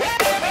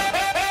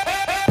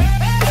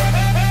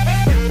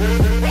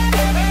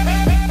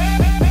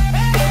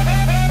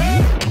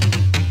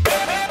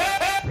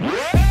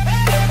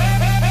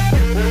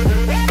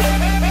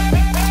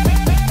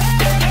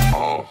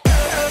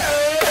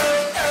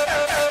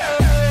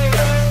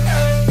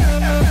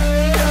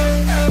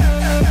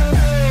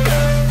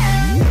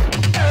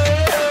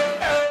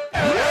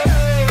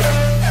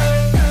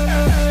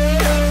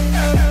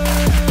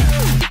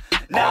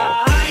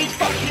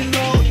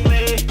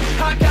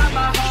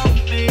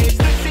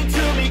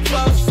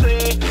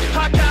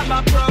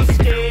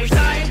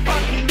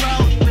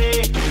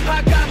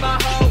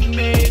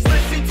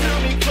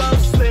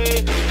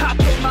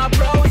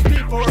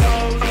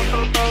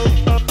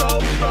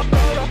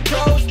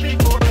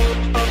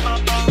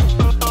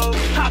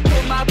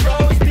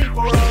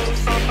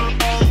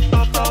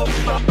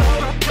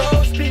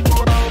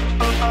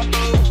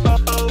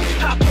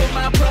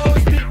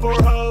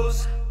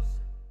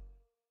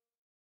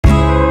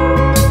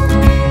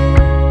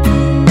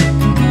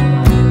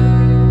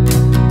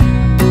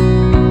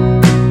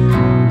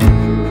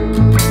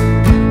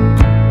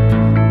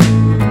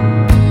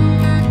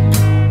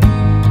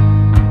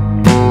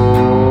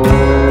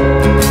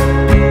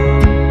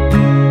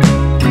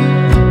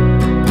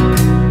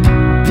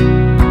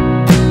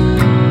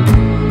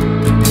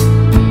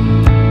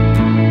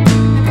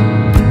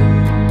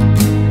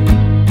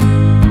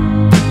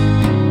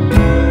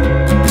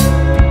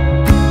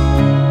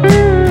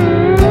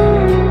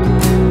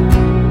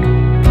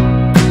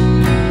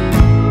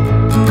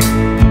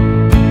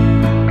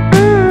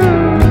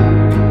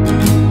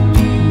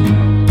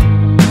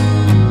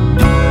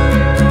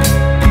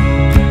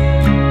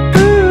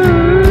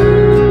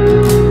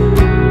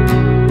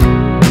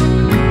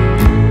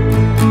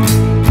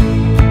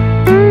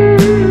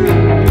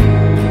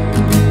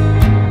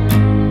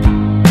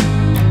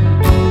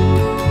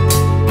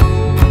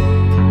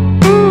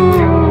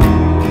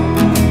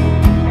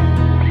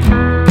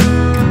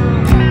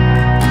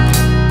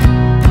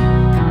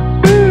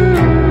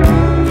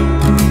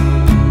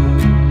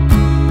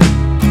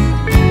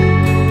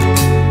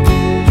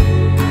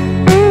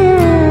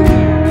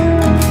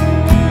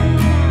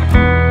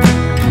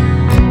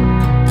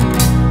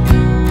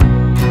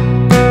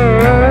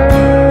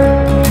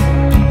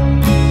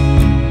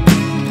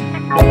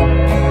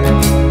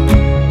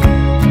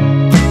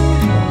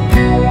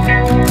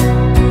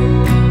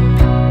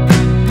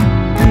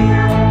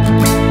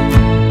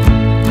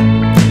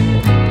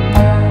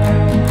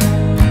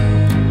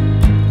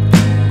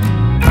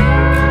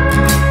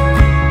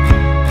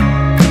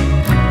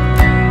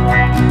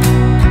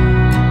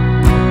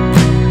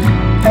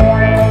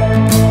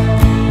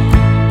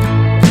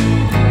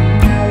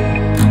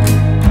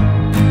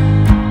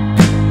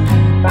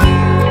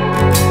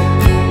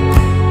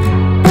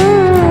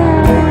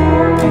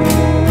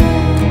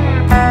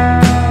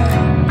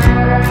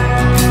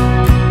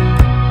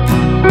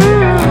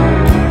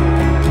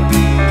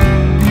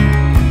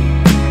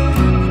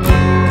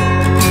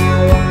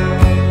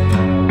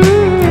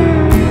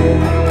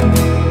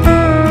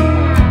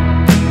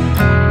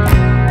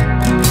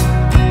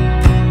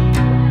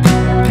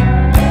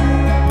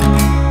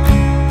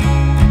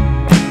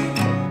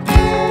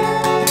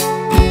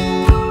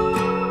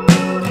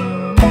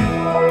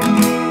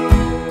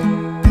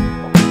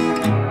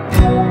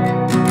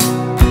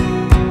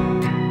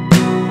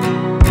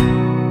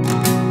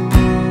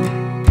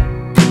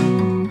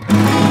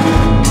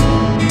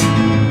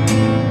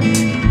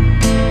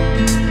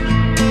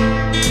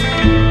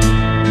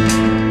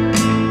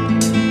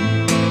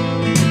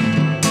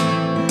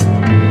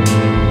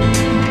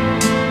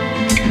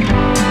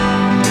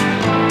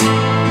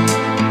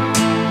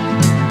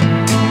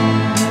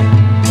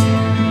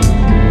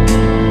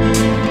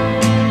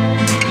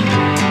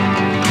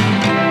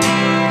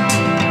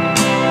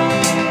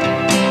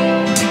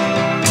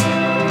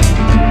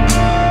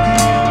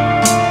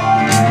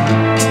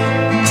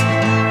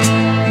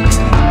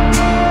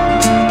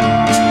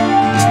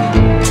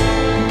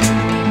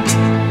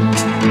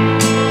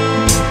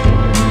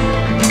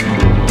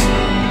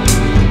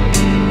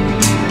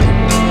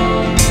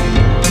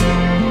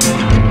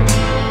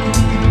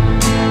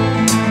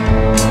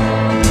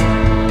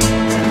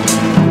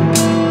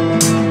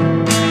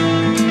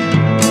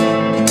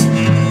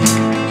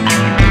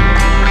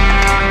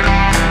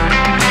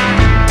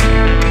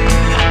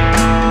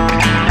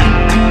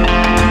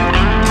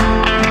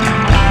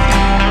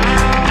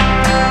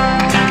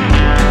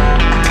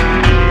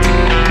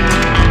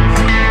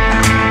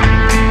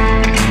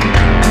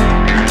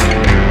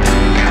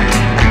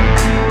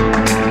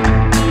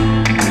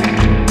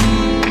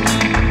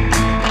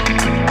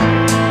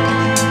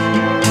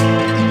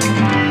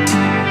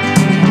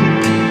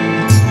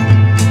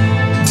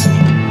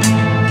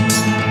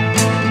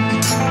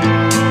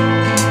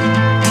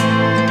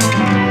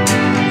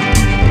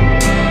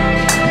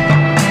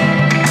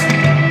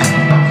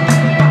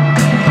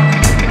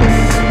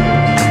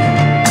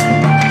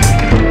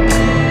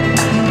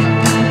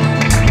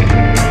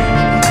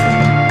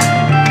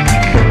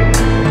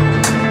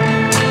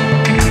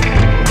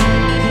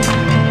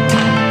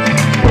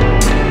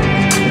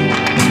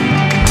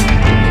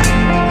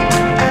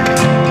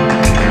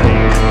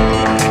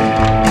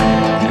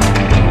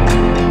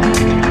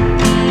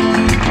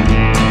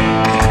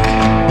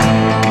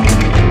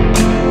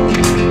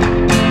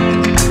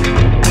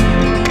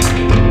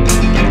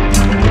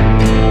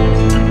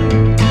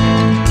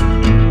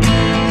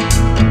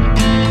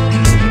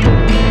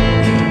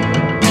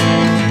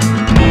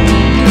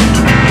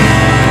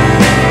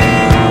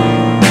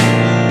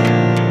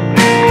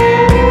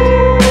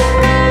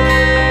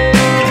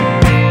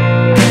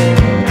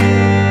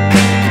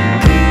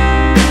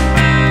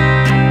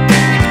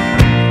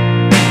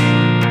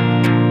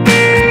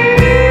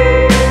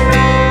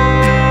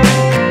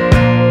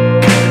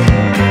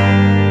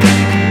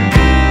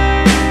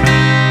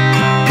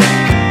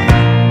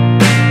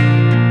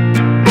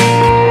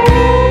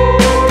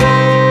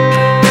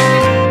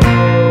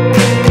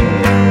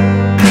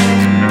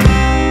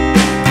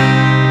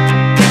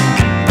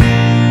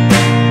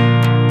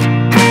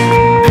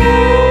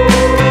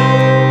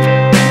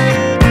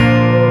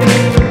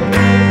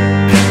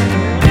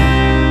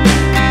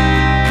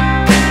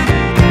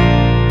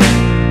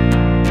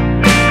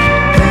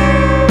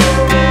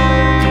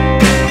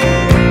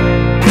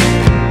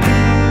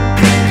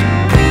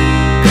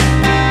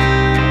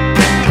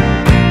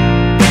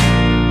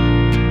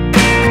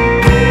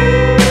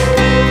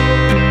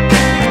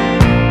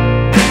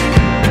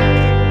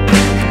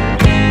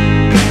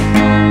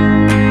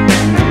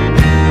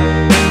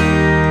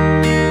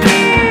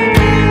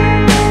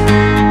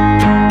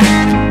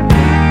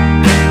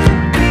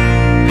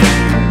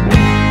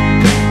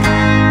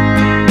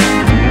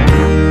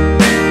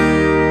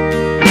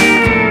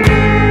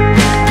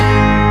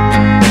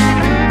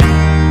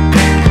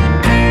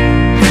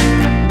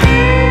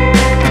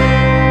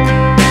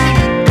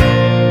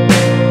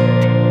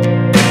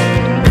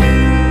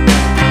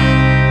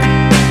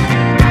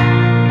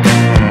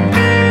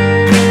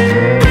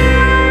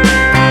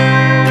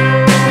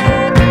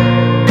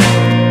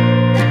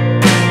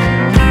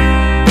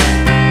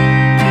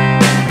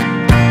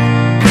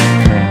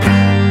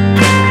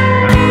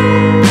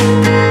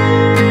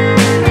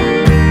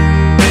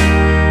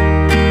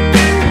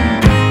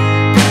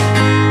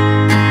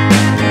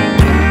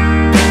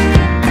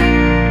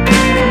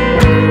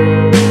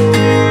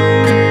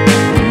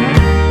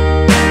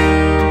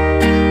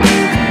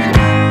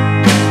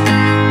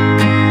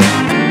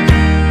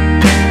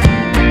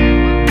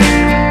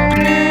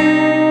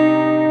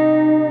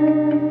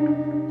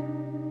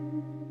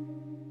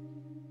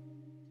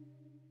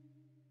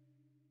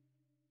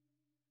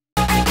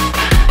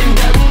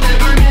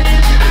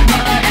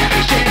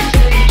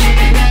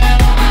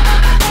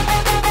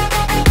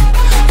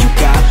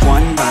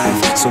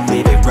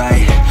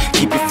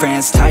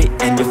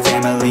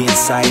 be in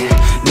sight.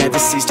 Never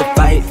cease to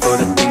fight for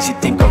the things you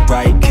think are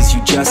right, cause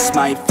you just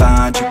might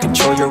find you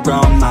control your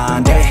own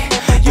mind, hey.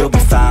 You'll be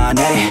fine,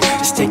 hey.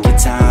 Just take your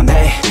time,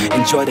 hey.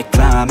 Enjoy the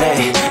climb,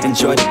 hey.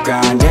 Enjoy the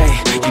grind, hey.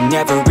 You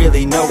never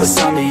really know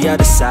what's on the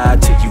other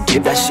side till you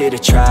give that shit a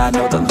try.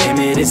 Know the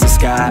limit is the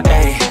sky,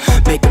 hey.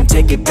 Make them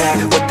take it back,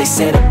 what they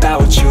said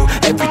about you.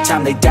 Every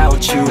time they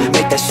doubt you,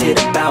 make that shit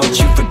about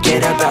you.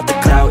 Forget about the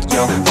clout,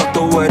 yo. Fuck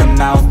the word of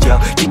mouth, yo.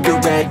 Keep your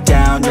head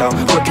down, yo.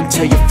 Work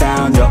until you're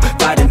found, yo.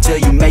 Fight until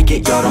you make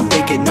it, yo. Don't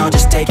think it, no,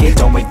 just take it.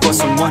 Don't wait for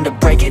someone to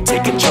break it.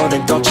 Take control,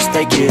 then don't just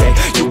take it, hey.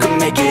 You can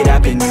make it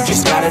happen, you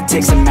just gotta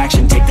take some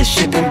action. Take the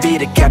ship and be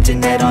the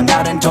captain. Head on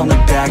out and don't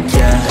look back,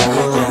 yeah. I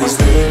will always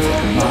live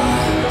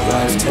my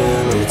life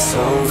till it's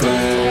over,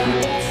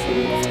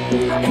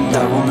 and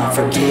I will not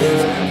forgive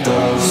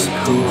those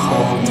who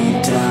hold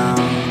me down.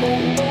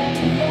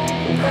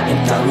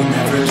 And I will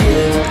never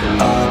give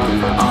up,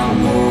 I'm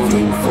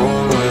moving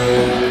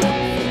forward,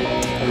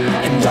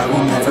 and I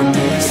will never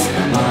miss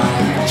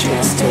my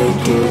chance,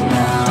 take it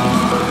now.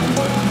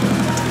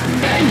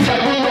 And I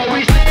will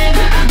always live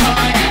my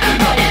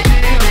life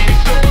till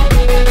it's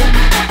over,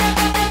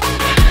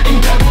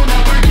 and I will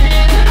not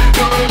forgive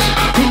those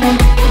who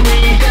hold me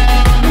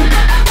down.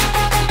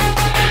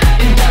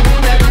 And I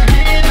will never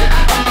give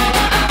up,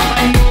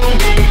 I'm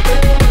moving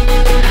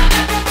forward,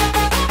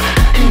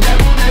 and I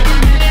will never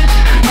miss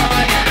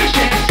my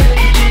chance,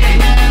 take it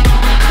now.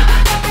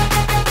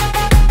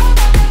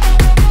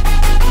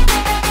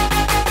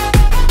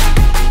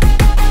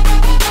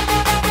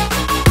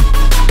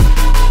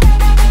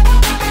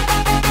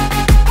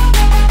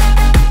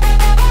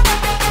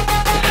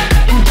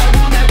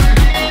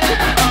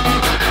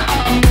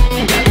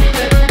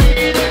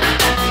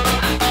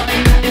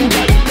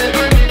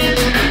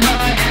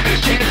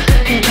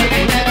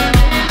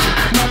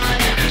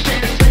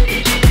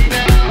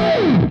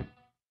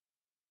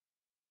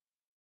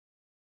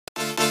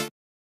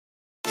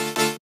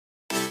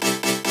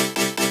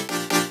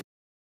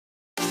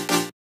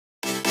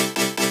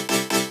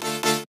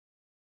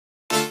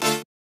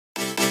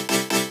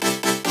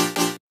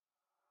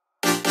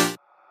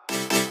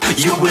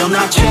 You will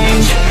not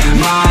change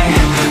my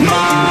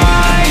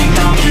mind,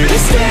 I'm here to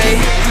stay.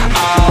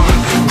 I'll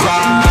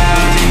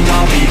grind,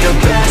 I'll be the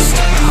best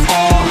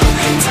all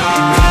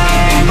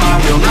time. I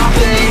will not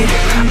fade,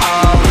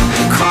 I'll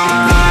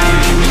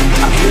climb.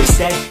 I'm here to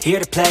stay,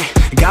 here to play.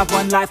 Got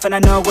one life and I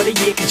know what a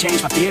year can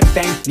change. My fear to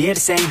fame, near the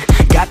same.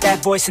 Got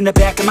that voice in the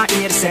back of my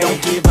ear to say,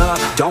 don't give up,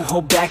 don't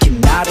hold back, you're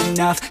not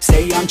enough.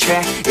 Stay on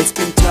track, it's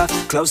been tough.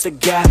 Close the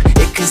gap,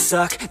 it can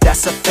suck,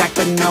 that's a fact.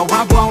 But no,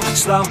 I won't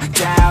slow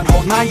down,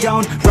 hold my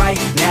own. Right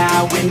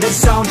now in the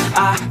zone,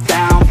 I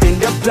found,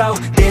 finna blow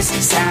this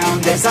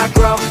sound as I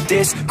grow.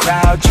 This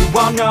crowd, you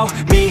all know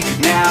me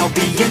now,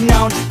 being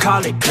known.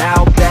 Call it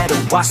cloud, better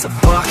watch the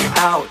fuck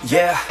out,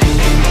 yeah.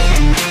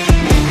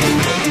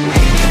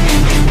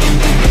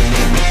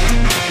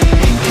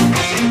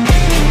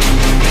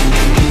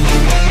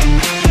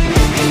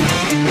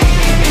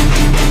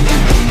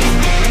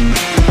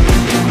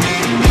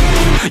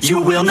 You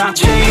will not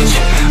change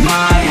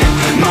my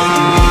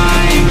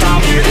mind,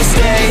 I'm here to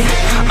stay.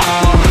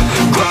 I'll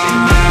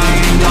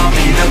grind, I'll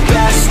be the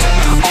best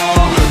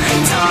all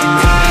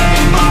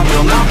time. I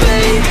will not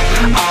fade,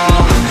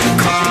 I'll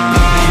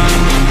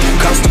climb.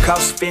 Coast to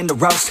coast, spin the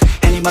roast.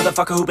 Any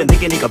motherfucker who been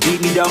thinking he could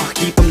beat me though,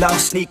 keep him low,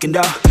 sneaking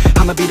though.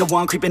 I'ma be the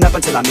one creeping up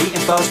until I'm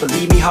eating foes.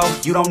 Believe me ho,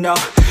 you don't know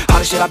all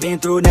the shit I've been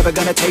through, never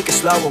gonna take it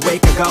slow.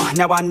 Awake or go,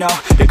 now I know.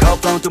 The code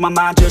flowing through my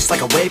mind just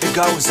like a wave, it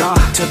goes on.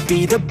 To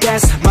be the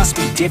best, must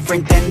be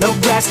different than the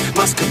rest.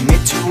 Must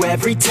commit to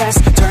every test,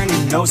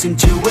 turning no's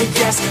into a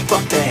yes.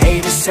 Fuck the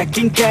haters,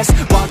 second guess,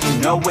 while you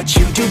know what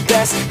you do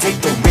best. Take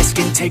the risk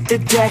and take the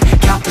debt,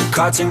 count the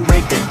cards and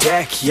rake the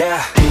deck,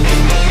 yeah.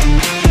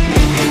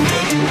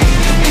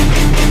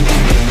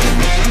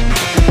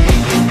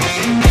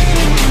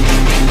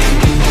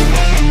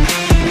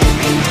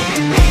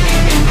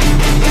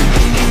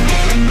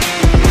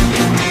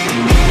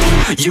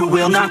 You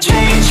will not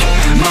change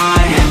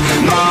my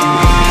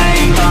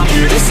mind, I'm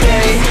here to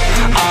stay.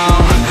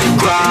 I'll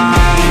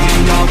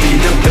grind, I'll be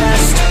the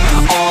best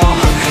all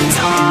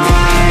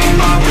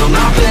time. I will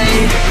not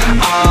fade,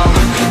 I'll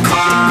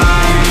climb.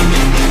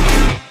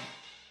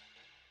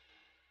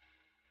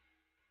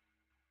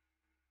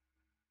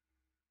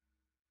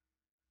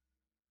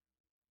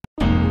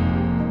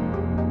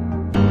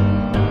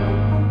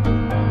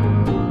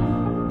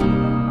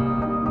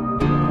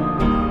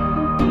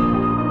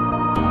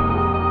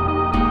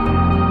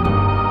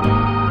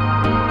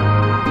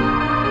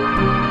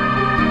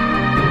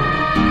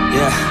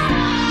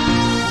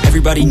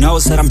 Everybody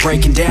knows that I'm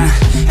breaking down.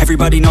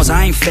 Everybody knows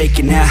I ain't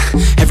faking now.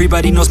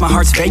 Everybody knows my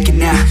heart's vacant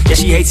now. Yeah,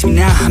 she hates me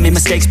now, I made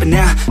mistakes, but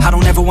now I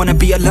don't ever wanna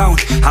be alone.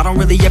 I don't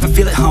really ever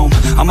feel at home.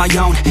 On my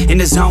own, in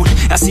the zone,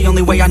 that's the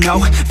only way I know.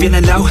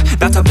 Feeling low,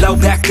 about to blow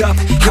back up.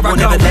 I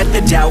won't ever let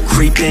the doubt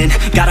creep in.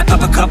 Gotta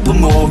pop a couple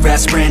more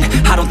aspirin.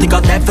 I don't think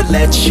I'll ever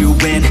let you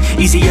in.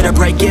 Easier to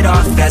break it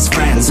off as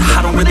friends.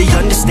 I don't really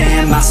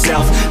understand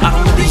myself. I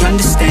don't really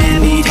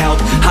understand, need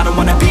help. I don't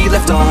wanna be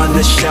left on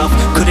the shelf.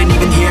 Couldn't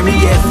even hear me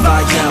if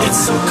I yelled.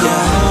 It's so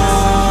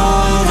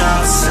cold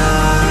outside,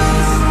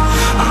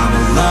 I'm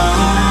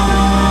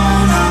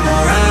alone, I'm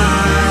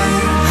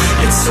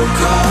alright. It's so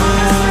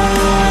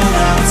cold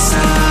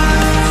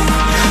outside,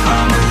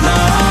 I'm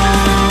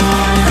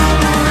alone,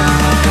 I'm alright.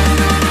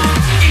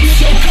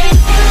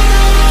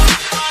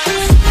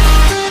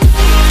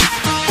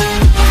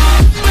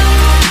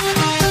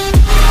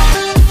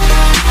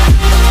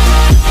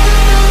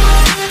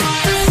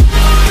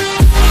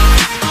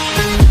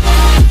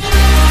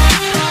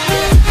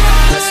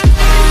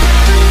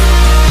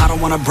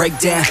 Break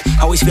down,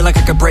 always feel like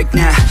I could break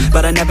now,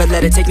 but I never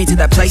let it take me to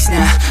that place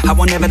now. I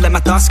won't ever let my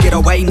thoughts get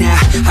away now.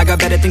 I got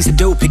better things to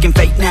do, picking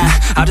fate now.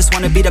 I just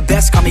wanna be the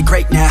best, call me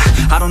great now.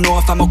 I don't know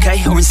if I'm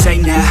okay or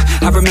insane now.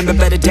 I remember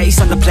better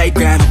days on the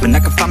playground, hoping I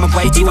can find my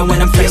way even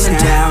when I'm feeling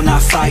down. I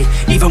fight,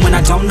 even when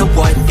I don't know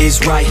what is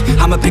right.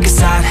 I'ma pick a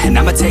side, and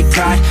I'ma take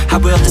pride. I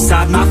will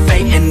decide my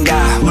fate, and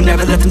I will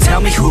never let them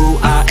tell me who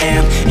I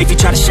am. If you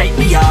try to shape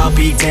me, I'll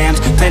be damned.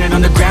 Planet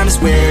on the ground is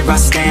where I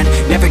stand.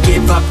 Never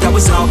give up, that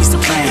was always the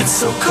plan. It's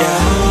so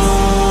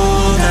cold